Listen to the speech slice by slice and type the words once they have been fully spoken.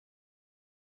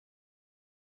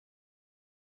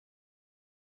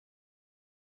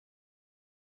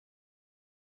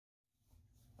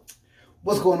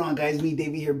What's going on, guys? Me,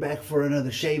 Davey, here back for another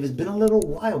shave. It's been a little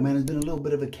while, man. It's been a little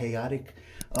bit of a chaotic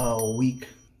week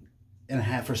and a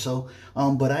half or so.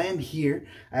 But I am here.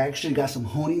 I actually got some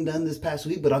honing done this past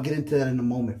week, but I'll get into that in a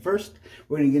moment. First,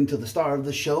 we're going to get into the star of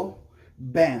the show.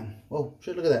 Bam. Oh,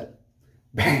 shit, look at that.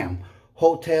 Bam.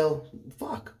 Hotel.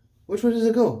 Fuck. Which way does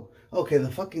it go? Okay,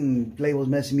 the fucking label's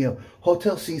messing me up.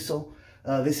 Hotel Cecil.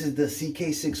 This is the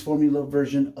CK6 formula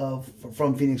version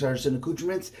from Phoenix Artisan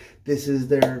Accoutrements. This is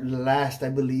their last, I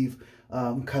believe,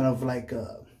 kind of like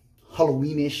a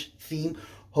Halloweenish theme.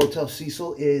 Hotel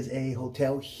Cecil is a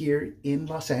hotel here in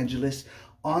Los Angeles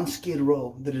on Skid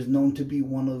Row that is known to be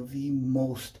one of the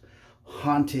most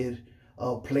haunted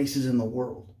places in the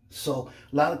world. So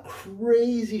a lot of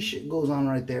crazy shit goes on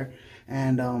right there,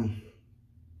 and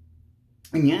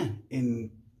yeah,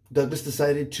 Douglas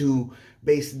decided to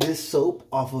base this soap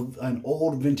off of an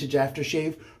old vintage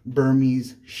aftershave,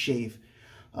 Burmese shave.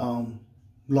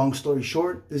 Long story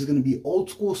short, this is going to be old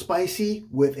school spicy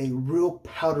with a real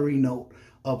powdery note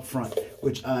up front,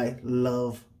 which I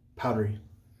love powdery.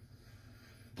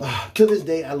 To this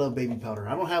day, I love baby powder.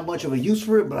 I don't have much of a use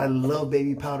for it, but I love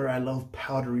baby powder. I love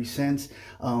powdery scents,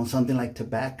 something like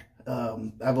tobacco.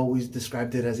 I've always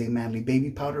described it as a manly baby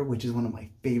powder, which is one of my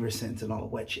favorite scents in all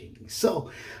of wet shaving.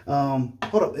 So,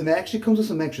 hold up. And it actually comes with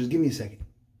some extras. Give me a second.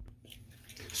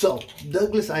 So,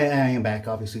 Douglas, I am back,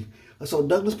 obviously. So,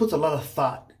 Douglas puts a lot of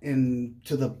thought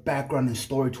into the background and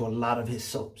story to a lot of his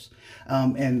soaps.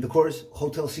 And, of course,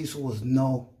 Hotel Cecil was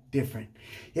no different.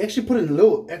 He actually put in a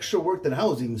little extra work that I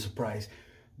was even surprised.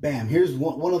 Bam. Here's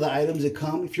one of the items that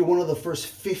come. If you're one of the first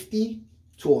 50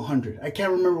 to 100. I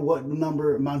can't remember what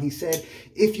amount he said.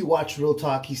 If you watch Real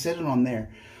Talk, he said it on there.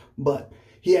 But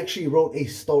he actually wrote a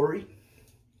story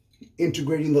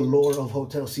integrating the lore of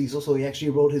Hotel Cecil. So he actually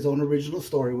wrote his own original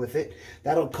story with it.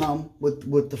 That'll come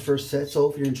with the first set. So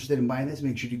if you're interested in buying this,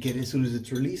 make sure you get it as soon as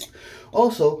it's released.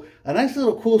 Also, a nice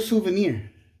little cool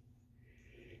souvenir.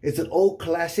 It's an old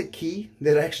classic key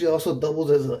that actually also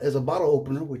doubles as a bottle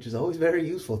opener, which is always very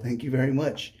useful. Thank you very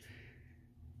much.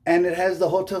 And it has the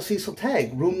Hotel Cecil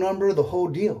tag, room number, the whole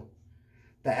deal.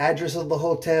 The address of the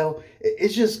hotel.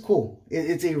 It's just cool.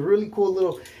 It's a really cool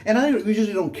little... And I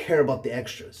usually don't care about the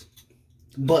extras.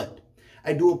 But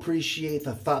I do appreciate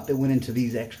the thought that went into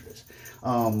these extras.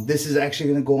 This is actually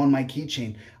going to go on my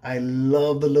keychain. I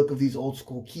love the look of these old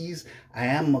school keys. I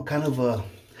am have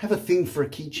a thing for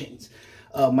keychains.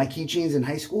 My keychains in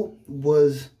high school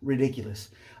was ridiculous.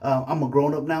 I'm a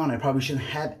grown-up now, and I probably shouldn't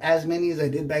have as many as I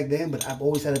did back then, but I've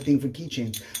always had a thing for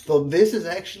keychains. So this is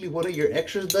actually one of your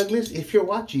extras, Douglas. If you're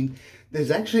watching,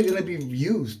 there's actually going to be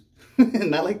used.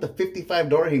 Not like the 55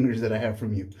 door hangers that I have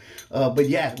from you. But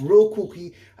yeah, real cool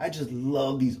key. I just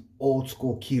love these old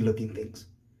school key-looking things.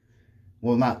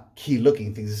 Well, not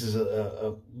key-looking things. This is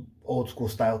a old school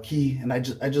style key, and I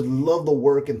just love the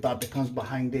work and thought that comes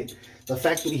behind it. The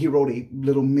fact that he wrote a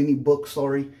little mini book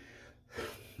story,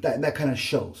 that kind of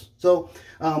shows. So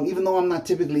even though I'm not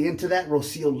typically into that,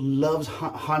 Rocio loves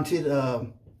haunted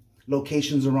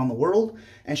locations around the world,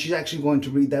 and she's actually going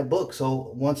to read that book.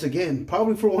 So once again,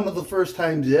 probably for one of the first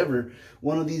times ever,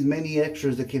 one of these many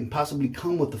extras that can possibly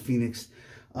come with the Phoenix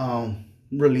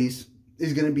release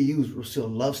is going to be used.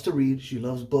 Rocio loves to read. She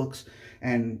loves books.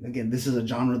 And again, this is a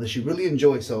genre that she really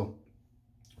enjoys. So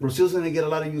Rocio's going to get a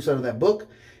lot of use out of that book.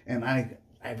 And I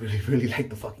really, really like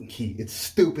the fucking key. It's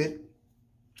stupid.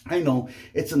 I know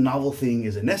it's a novel thing.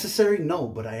 Is it necessary? No,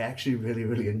 but I actually really,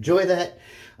 really enjoy that.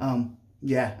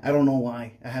 Yeah, I don't know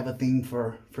why. I have a thing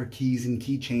for keys and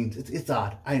keychains. It's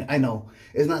odd. I know.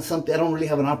 It's not something, I don't really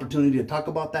have an opportunity to talk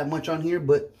about that much on here,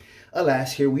 but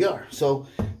alas, here we are. So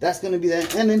that's going to be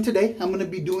that. And then today, I'm going to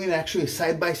be doing actually a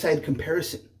side-by-side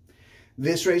comparison.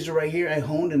 This razor right here, I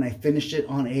honed and I finished it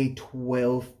on a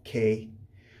 12K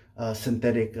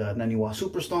synthetic Naniwa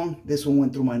Superstone. This one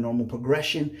went through my normal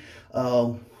progression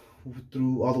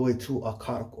through all the way to a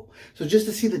cuticle. So just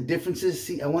to see the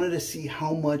differences, I wanted to see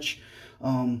how much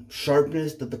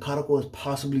sharpness that the cuticle is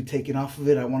possibly taken off of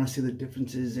it. I want to see the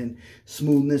differences in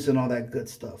smoothness and all that good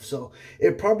stuff. So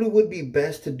it probably would be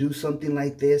best to do something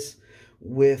like this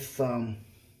with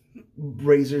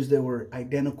razors that were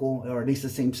identical or at least the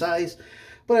same size.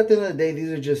 But at the end of the day, these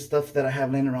are just stuff that I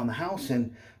have laying around the house,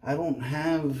 and I don't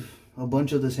have a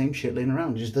bunch of the same shit laying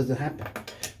around. It just doesn't happen.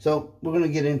 So we're going to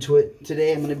get into it.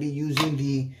 Today I'm going to be using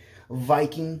the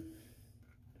Viking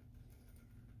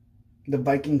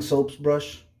soaps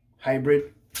brush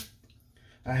hybrid.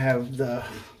 I have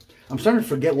I'm starting to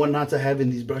forget what knots I have in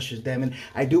these brushes, damn it.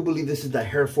 I do believe this is the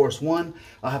Hair Force 1.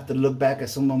 I'll have to look back at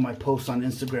some of my posts on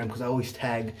Instagram because I always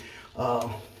tag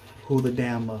who the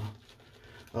damn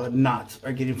knots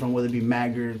are getting from, whether it be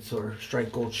maggots or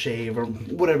strike gold shave or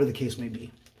whatever the case may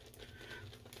be.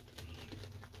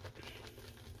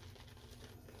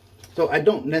 So I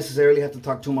don't necessarily have to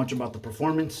talk too much about the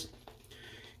performance.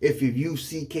 If you've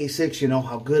used CK6, you know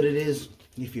how good it is.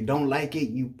 If you don't like it,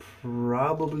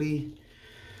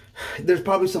 there's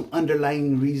probably some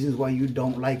underlying reasons why you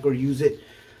don't like or use it.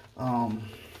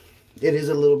 It is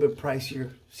a little bit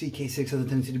pricier. CK6 has a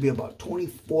tendency to be about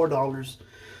 $24,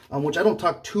 which I don't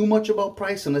talk too much about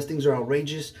price unless things are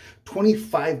outrageous.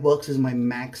 25 bucks is my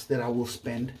max that I will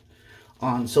spend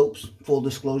on soaps. Full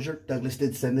disclosure, Douglas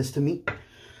did send this to me.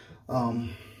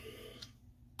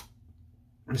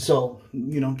 So,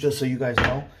 you know, just so you guys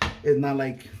know, it's not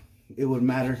like it would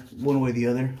matter one way or the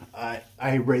other.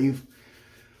 I rave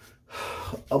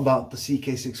about the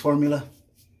CK6 formula.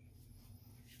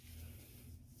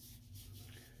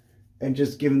 And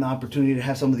just given the opportunity to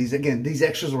have some of these, again, these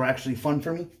extras were actually fun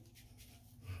for me.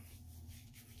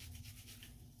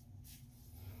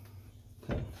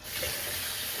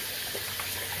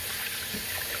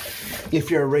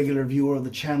 If you're a regular viewer of the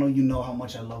channel, you know how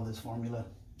much I love this formula.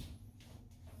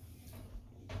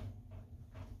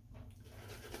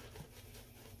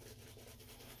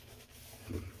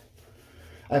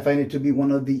 I find it to be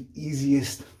one of the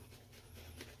easiest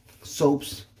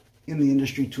soaps in the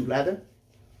industry to lather.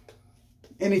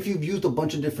 And if you've used a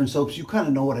bunch of different soaps, you kind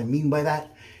of know what I mean by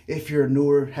that. If you're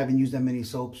newer, haven't used that many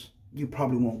soaps, you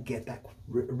probably won't get that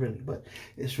really, but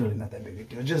it's really not that big a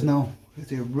deal. Just know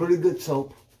it's a really good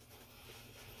soap.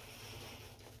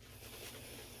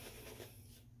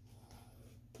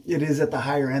 It is at the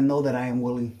higher end, though, that I am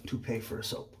willing to pay for a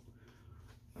soap.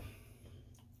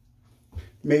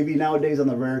 Maybe nowadays, on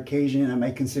the rare occasion, I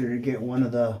might consider to get one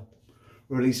of the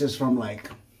releases from, like,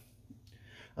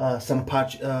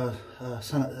 Panificio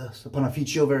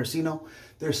Veracino.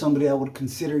 There's somebody I would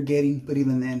consider getting, but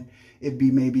even then, it'd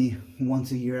be maybe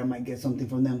once a year I might get something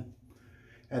from them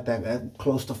at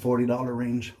close to $40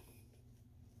 range.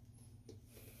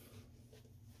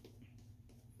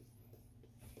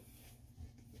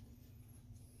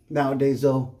 Nowadays,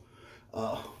 though,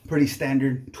 pretty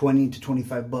standard, 20 to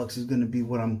 25 bucks is going to be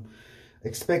what I'm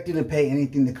expecting to pay.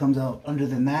 Anything that comes out under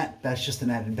than that, that's just an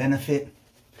added benefit.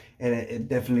 And it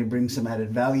definitely brings some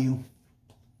added value.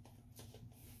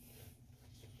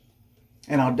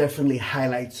 And I'll definitely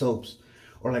highlight soaps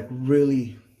or like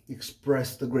really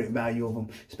express the great value of them,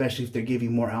 especially if they're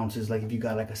giving more ounces. Like if you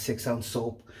got like a 6-ounce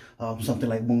soap, something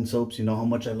like Moon soaps, you know how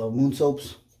much I love Moon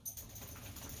soaps.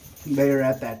 They're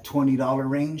at that $20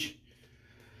 range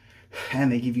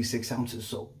and they give you 6 ounces.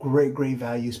 So great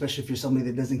value, especially if you're somebody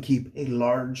that doesn't keep a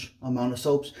large amount of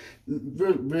soaps.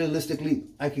 Realistically,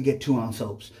 I could get 2-ounce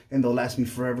soaps and they'll last me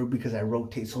forever because I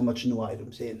rotate so much new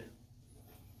items in.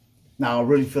 Now I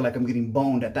really feel like I'm getting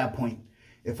boned at that point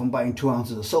if I'm buying 2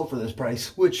 ounces of soap for this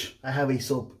price, which I have a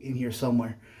soap in here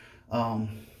somewhere that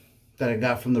I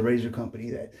got from the razor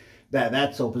company.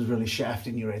 That soap is really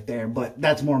shafting you right there, but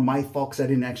that's more my fault because I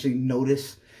didn't actually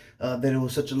notice that it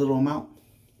was such a little amount.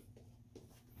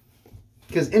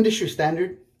 Because industry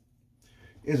standard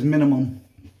is minimum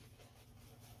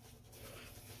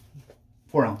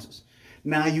 4 ounces.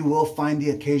 Now you will find the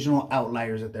occasional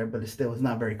outliers out there, but it's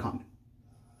not very common.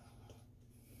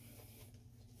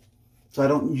 So I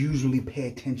don't usually pay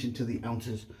attention to the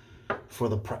ounces for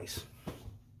the price.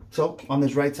 So on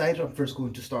this right side, I'm first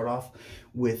going to start off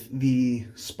with the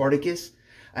Spartacus.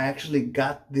 I actually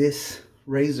got this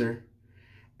razor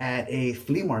at a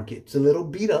flea market. It's a little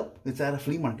beat up. It's at a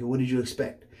flea market. What did you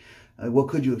expect? What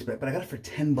could you expect? But I got it for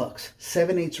 10 bucks.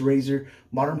 7/8 razor,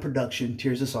 modern production,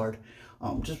 Tears of Sard.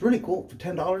 Just really cool for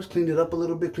 $10. Cleaned it up a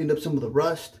little bit, cleaned up some of the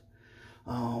rust.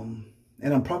 And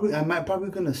I'm probably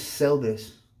gonna sell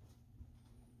this.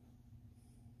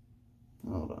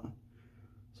 Hold on.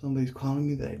 Somebody's calling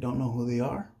me that I don't know who they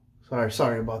are.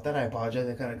 Sorry about that. I apologize.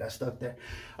 I kind of got stuck there.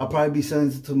 I'll probably be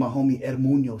sending it to my homie Ed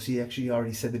Munoz. He actually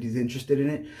already said that he's interested in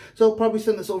it. So I'll probably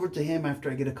send this over to him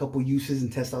after I get a couple uses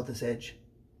and test out this edge.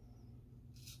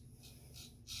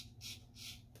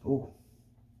 Oh.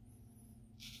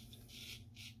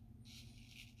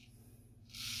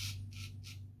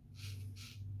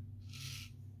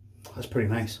 That's pretty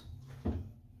nice.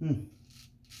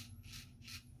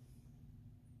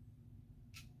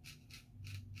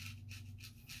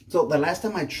 So the last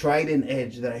time I tried an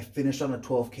edge that I finished on a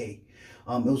 12K,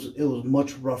 it was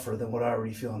much rougher than what I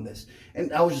already feel on this.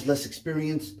 And I was just less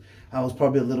experienced. I was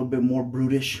probably a little bit more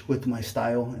brutish with my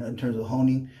style in terms of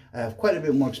honing. I have quite a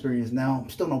bit more experience now. I'm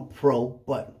still no pro,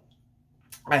 but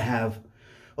I have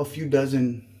a few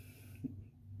dozen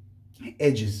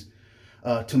edges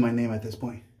to my name at this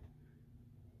point.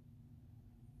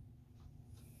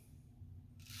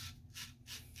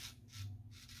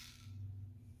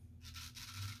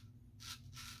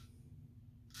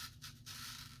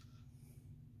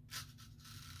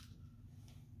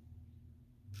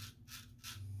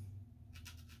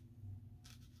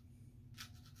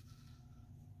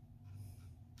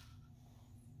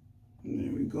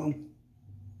 go.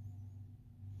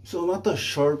 So not the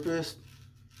sharpest.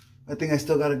 I think I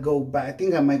still gotta go back. I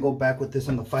think I might go back with this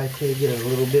on the 5K, get it a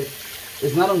little bit.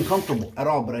 It's not uncomfortable at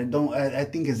all, but I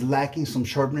think it's lacking some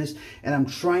sharpness, and I'm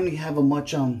trying to have a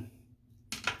much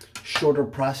shorter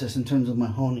process in terms of my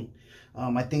honing.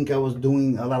 I think I was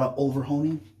doing a lot of over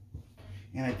honing,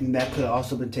 and I think that could have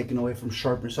also been taken away from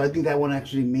sharpness. So I think that one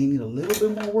actually may need a little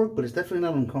bit more work, but it's definitely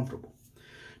not uncomfortable.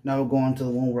 Now we'll go on to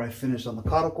the one where I finished on the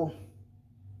caudicle.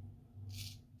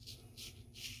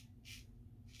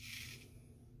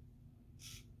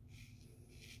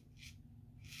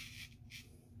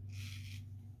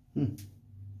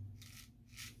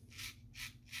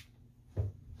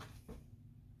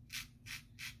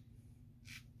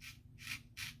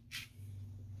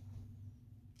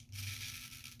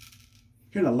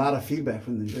 Hearing a lot of feedback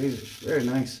from these razors. Very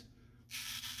nice.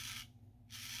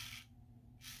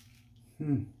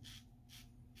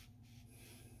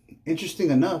 Interesting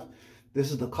enough,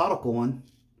 this is the caudicle one,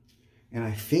 and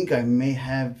I think I may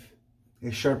have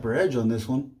a sharper edge on this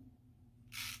one.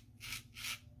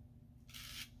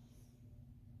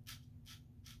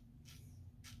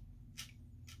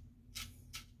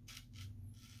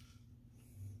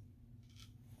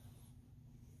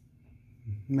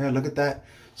 Man, look at that.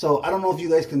 So I don't know if you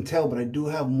guys can tell, but I do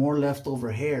have more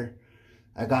leftover hair.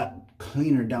 I got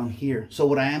cleaner down here. So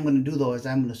what I am going to do though is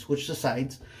I'm going to switch the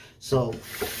sides. So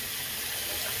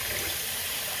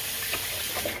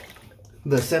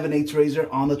the 7/8 razor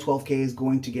on the 12K is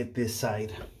going to get this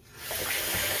side.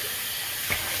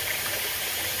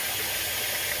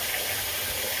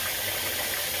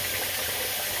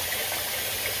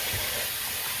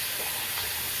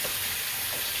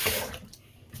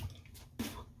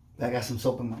 I got some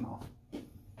soap in my mouth.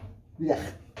 Yeah.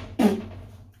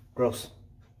 Gross.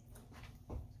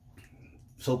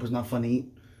 Soap is not fun to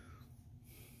eat.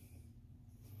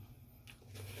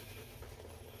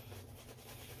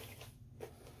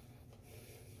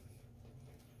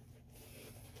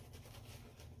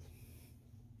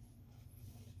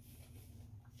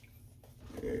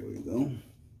 There we go.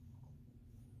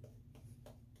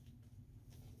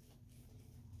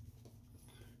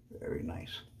 Very nice.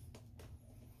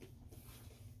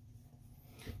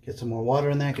 Get some more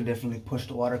water in there. I can definitely push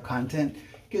the water content.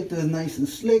 Get this nice and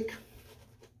slick.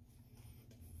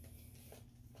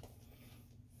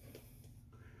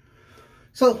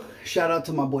 So, shout out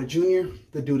to my boy Junior,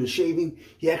 the dude is shaving.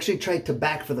 He actually tried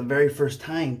tobacco for the very first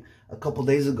time a couple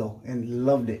days ago and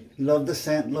loved it. Loved the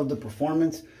scent, loved the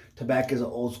performance. Tobacco is an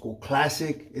old school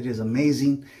classic. It is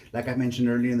amazing. Like I mentioned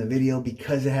earlier in the video,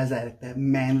 because it has that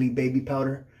manly baby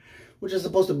powder, which is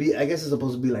supposed to be, I guess it's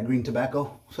supposed to be like green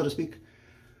tobacco, so to speak.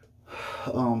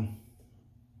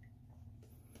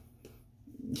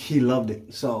 He loved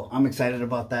it, so I'm excited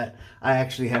about that. I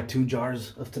actually have 2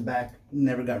 jars of tobacco,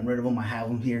 never gotten rid of them. I have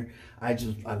them here. I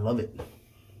love it.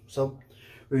 So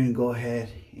we're gonna go ahead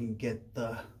and get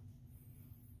the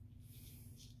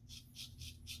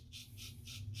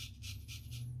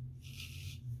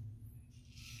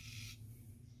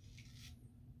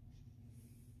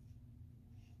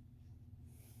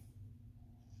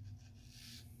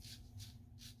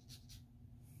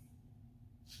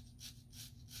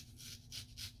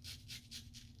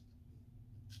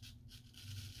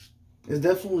It's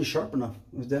definitely sharp enough.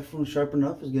 It's definitely sharp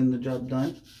enough. It's getting the job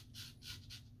done.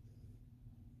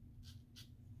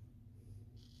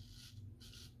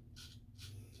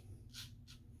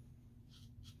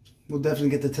 We'll definitely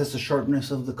get to test the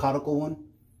sharpness of the caudicle one.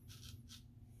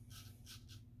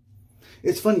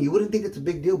 It's funny, you wouldn't think it's a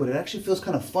big deal, but it actually feels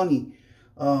kind of funny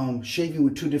shaving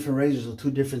with 2 different razors or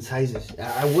 2 different sizes.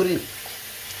 I wouldn't.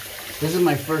 This is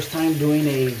my first time doing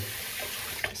a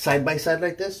side-by-side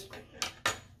like this.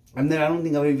 And then I don't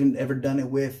think I've even ever done it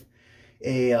with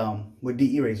with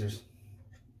DE razors.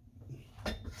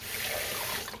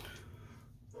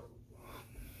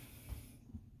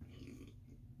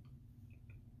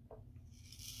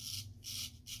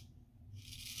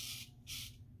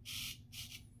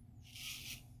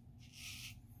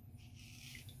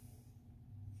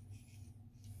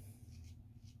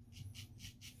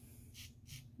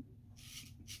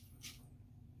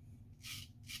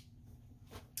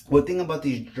 One thing about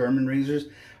these German razors,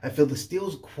 I feel the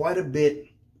steel's quite a bit,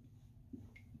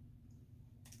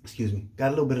 excuse me, got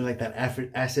a little bit of like that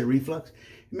acid reflux. It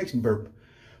makes me burp.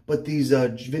 But these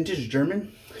vintage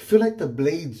German, I feel like the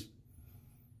blades,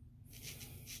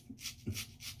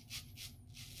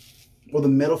 well, the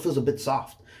metal feels a bit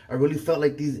soft. I really felt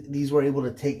like these were able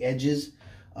to take edges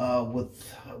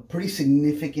with pretty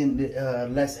significant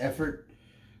less effort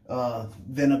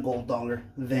than a gold dollar,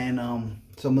 than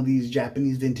some of these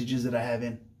Japanese vintages that I have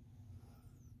in.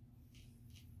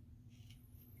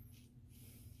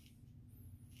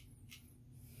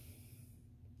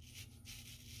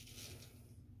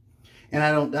 And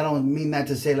I don't mean that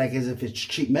to say like as if it's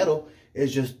cheap metal.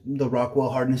 It's just the Rockwell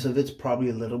hardness of it's probably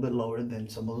a little bit lower than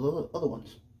some of the other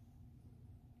ones.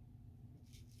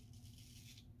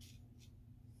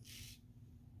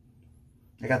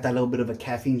 I got that little bit of a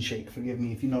caffeine shake. Forgive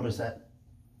me if you notice that.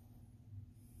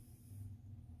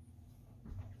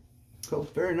 So,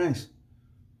 very nice.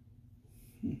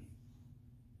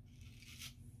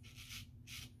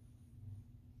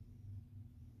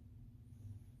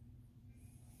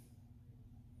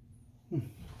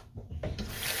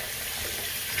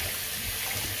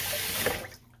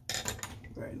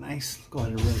 Very nice. Go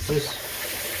ahead and rinse this.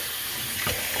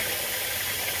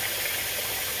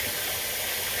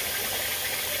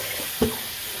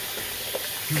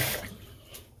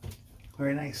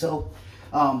 Very nice. So,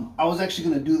 I was actually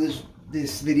going to do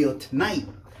this video tonight,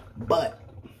 but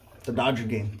the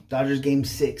Dodgers game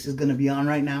 6 is going to be on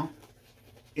right now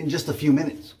in just a few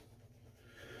minutes.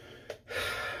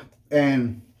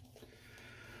 And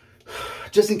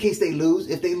just in case they lose,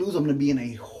 if they lose, I'm going to be in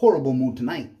a horrible mood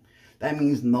tonight. That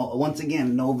means once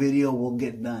again, no video will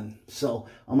get done. So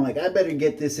I'm like, I better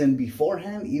get this in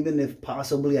beforehand, even if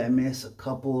possibly I miss a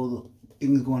couple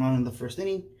things going on in the first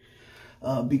inning.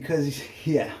 Because,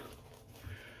 yeah,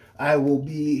 I will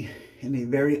be in a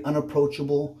very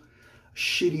unapproachable,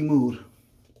 shitty mood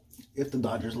if the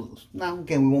Dodgers lose. Now,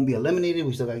 again, we won't be eliminated.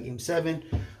 We still got game 7.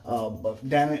 But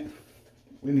damn it,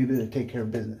 we need to take care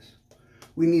of business.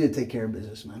 We need to take care of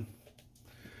business, man.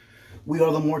 We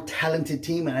are the more talented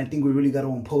team, and I think we really got to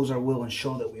impose our will and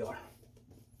show that we are.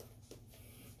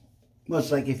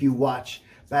 Much like if you watch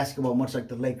basketball, much like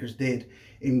the Lakers did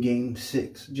in game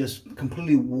 6. Just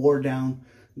completely wore down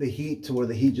the Heat to where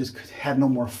the Heat just had no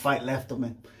more fight left of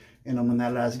them in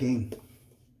that last game.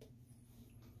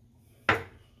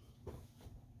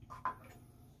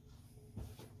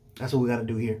 That's what we got to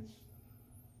do here.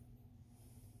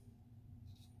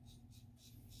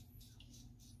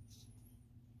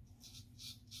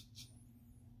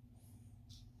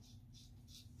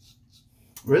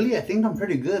 Really, I think I'm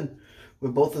pretty good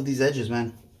with both of these edges,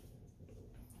 man.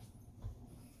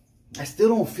 I still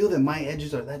don't feel that my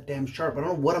edges are that damn sharp. I don't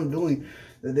know what I'm doing.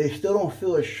 They still don't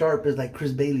feel as sharp as like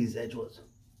Chris Bailey's edge was.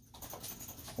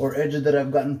 Or edges that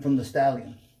I've gotten from the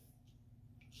Stallion.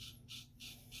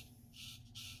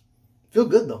 Feel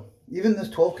good though. Even this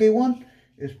 12K one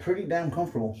is pretty damn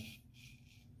comfortable.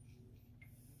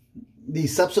 The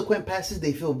subsequent passes,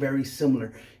 they feel very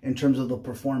similar in terms of the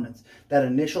performance. That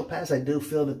initial pass, I do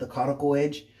feel that the cuticle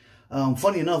edge,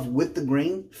 funny enough, with the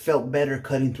grain, felt better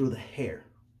cutting through the hair.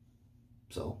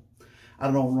 So, I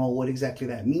don't know what exactly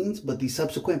that means, but the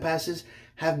subsequent passes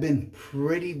have been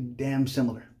pretty damn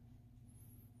similar.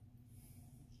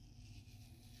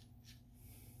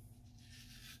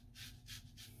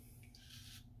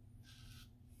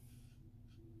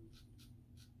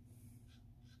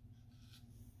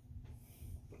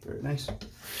 Very nice.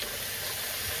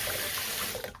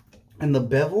 And the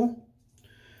bevel,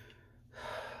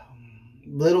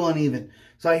 little uneven.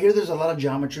 So I hear there's a lot of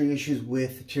geometry issues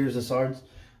with Tears of Sards.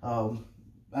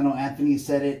 I know Anthony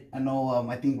said it. I know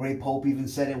I think Ray Pope even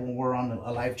said it when we were on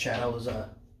a live chat. I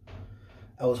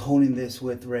was honing this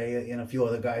with Ray and a few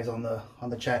other guys on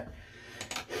the chat.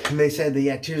 And they said that,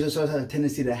 yeah, Tears of Sards has a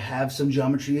tendency to have some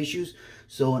geometry issues.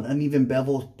 So an uneven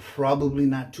bevel is probably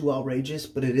not too outrageous,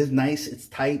 but it is nice. It's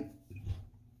tight,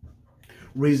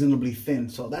 reasonably thin.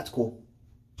 So that's cool.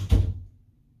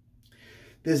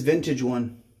 This vintage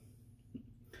one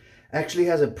actually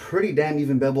has a pretty damn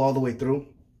even bevel all the way through.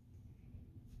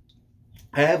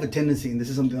 I have a tendency, and this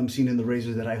is something I'm seeing in the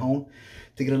razors that I hone,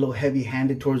 to get a little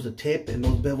heavy-handed towards the tip, and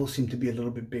those bevels seem to be a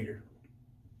little bit bigger.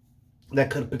 That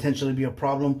could potentially be a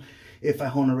problem. If I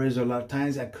hone a razor a lot of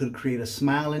times, I could create a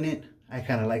smile in it. I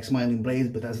kind of like smiling blades,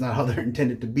 but that's not how they're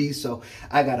intended to be, so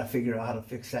I got to figure out how to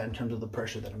fix that in terms of the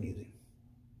pressure that I'm using.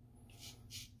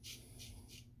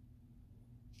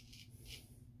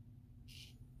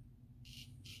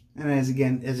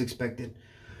 And as expected,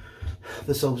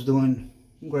 the soap's doing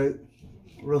great,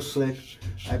 real slick.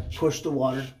 I pushed the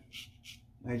water.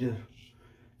 I just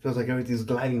feels like everything's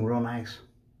gliding real nice.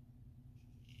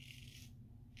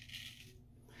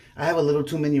 I have a few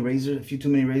too many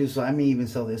razors, so I may even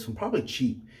sell this one, probably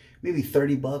cheap, maybe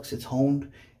 30 bucks. It's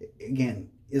honed. Again,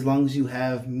 as long as you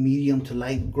have medium to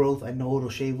light growth, I know it'll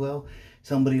shave well.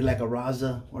 Somebody like a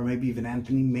Raza or maybe even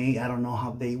Anthony may, I don't know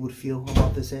how they would feel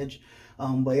about this edge.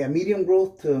 But yeah, medium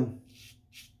growth to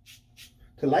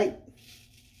light.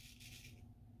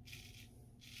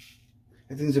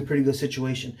 I think it's a pretty good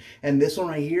situation. And this one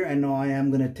right here, I know I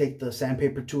am going to take the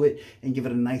sandpaper to it and give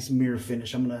it a nice mirror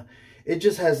finish. It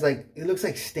just has like, it looks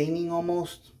like staining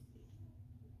almost.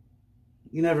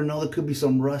 You never know. There could be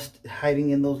some rust hiding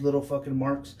in those little fucking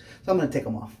marks. So I'm going to take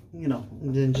them off, you know,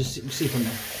 and then just see from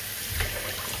there.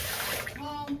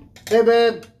 Hey,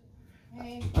 babe.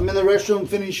 Hey. I'm in the restroom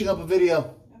finishing up a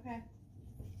video. Okay.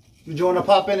 Did you want to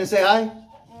pop in and say hi?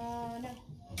 No.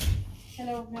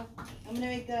 Hello, no. I'm going to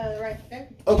make the rice, okay?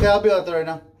 Okay, I'll be out there right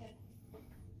now. Okay.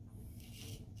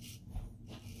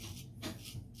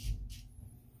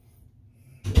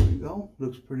 There we go.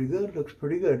 Looks pretty good. Looks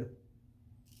pretty good.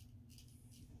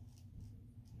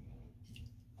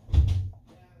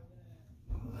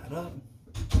 Up.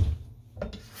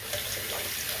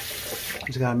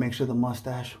 Just gotta make sure the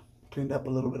mustache cleaned up a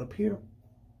little bit up here.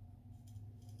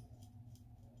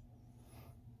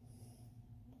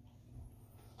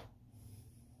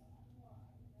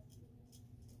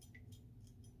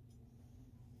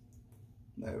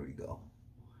 There we go.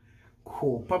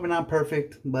 Cool. Probably not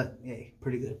perfect, but hey,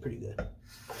 pretty good, pretty good.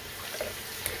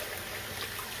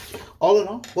 All in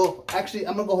all, well, actually,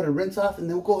 I'm gonna go ahead and rinse off, and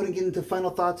then we'll go ahead and get into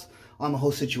final thoughts on the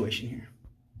whole situation here.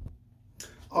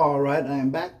 All right, I am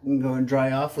back. I'm going to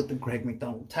dry off with the Greg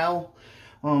McDonald towel.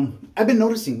 I've been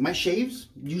noticing my shaves,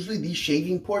 usually the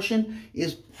shaving portion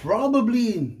is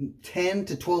probably 10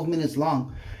 to 12 minutes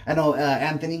long. I know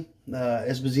Anthony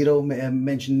Esposito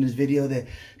mentioned in his video that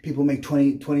people make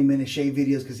 20-minute shave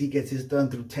videos because he gets his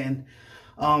done through 10.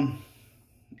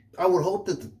 I would hope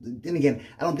that, and again,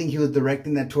 I don't think he was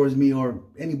directing that towards me or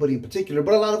anybody in particular,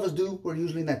 but a lot of us do. We're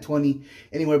usually in that 20,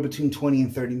 anywhere between 20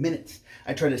 and 30 minutes.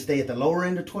 I try to stay at the lower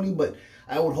end of 20, but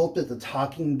I would hope that the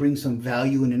talking brings some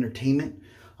value and entertainment.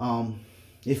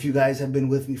 If you guys have been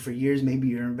with me for years, maybe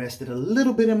you're invested a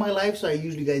little bit in my life, so I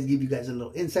usually give you guys a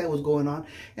little insight what's going on,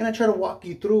 and I try to walk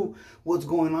you through what's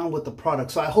going on with the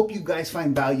product. So I hope you guys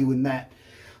find value in that.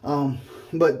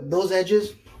 But those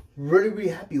edges, really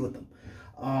happy with them.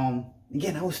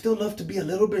 Again, I would still love to be a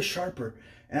little bit sharper,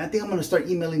 and I think I'm going to start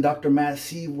emailing Dr. Matt,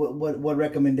 see what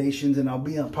recommendations, and I'll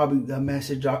be probably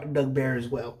message Doug Bear as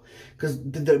well, because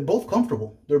they're both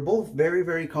comfortable. They're both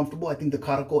very comfortable. I think the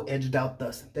cuticle edged out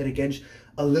the synthetic edge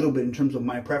a little bit in terms of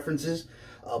my preferences,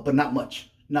 but not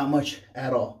much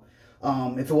at all.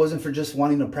 If it wasn't for just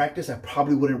wanting to practice, I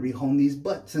probably wouldn't rehome these,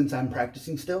 but since I'm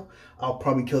practicing still, I'll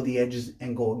probably kill the edges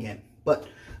and go again. But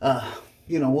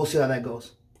you know, we'll see how that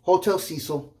goes. Hotel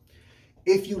Cecil,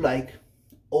 if you like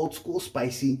old school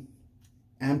spicy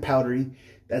and powdery,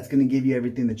 that's going to give you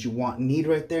everything that you want and need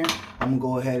right there. I'm going to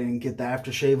go ahead and get the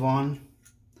aftershave on.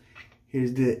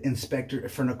 Here's the Inspector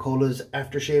for Nicola's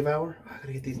aftershave hour. I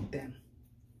gotta get these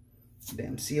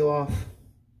damn seal off.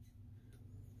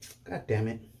 God damn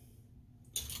it.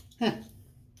 Huh.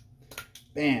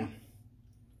 Bam.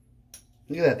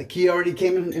 Look at that. The key already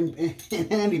came in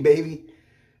handy, baby.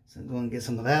 So I'm going to get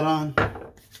some of that on.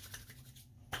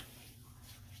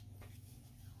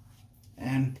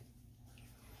 And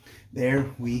there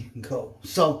we go.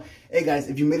 So, hey guys,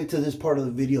 if you made it to this part of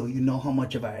the video, you know how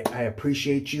much I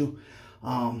appreciate you.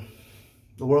 The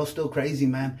world's still crazy,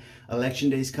 man.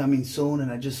 Election day is coming soon,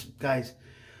 and guys,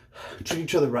 treat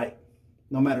each other right.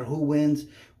 No matter who wins,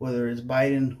 whether it's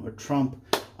Biden or Trump,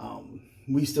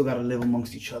 we still got to live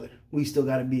amongst each other. We still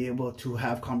got to be able to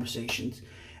have conversations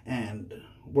and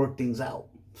work things out.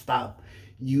 Stop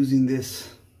using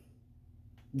this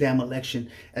damn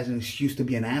election as an excuse to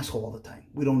be an asshole all the time.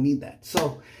 We don't need that.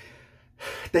 So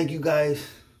thank you guys.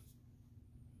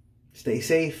 Stay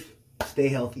safe, stay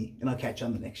healthy, and I'll catch you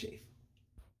on the next shave.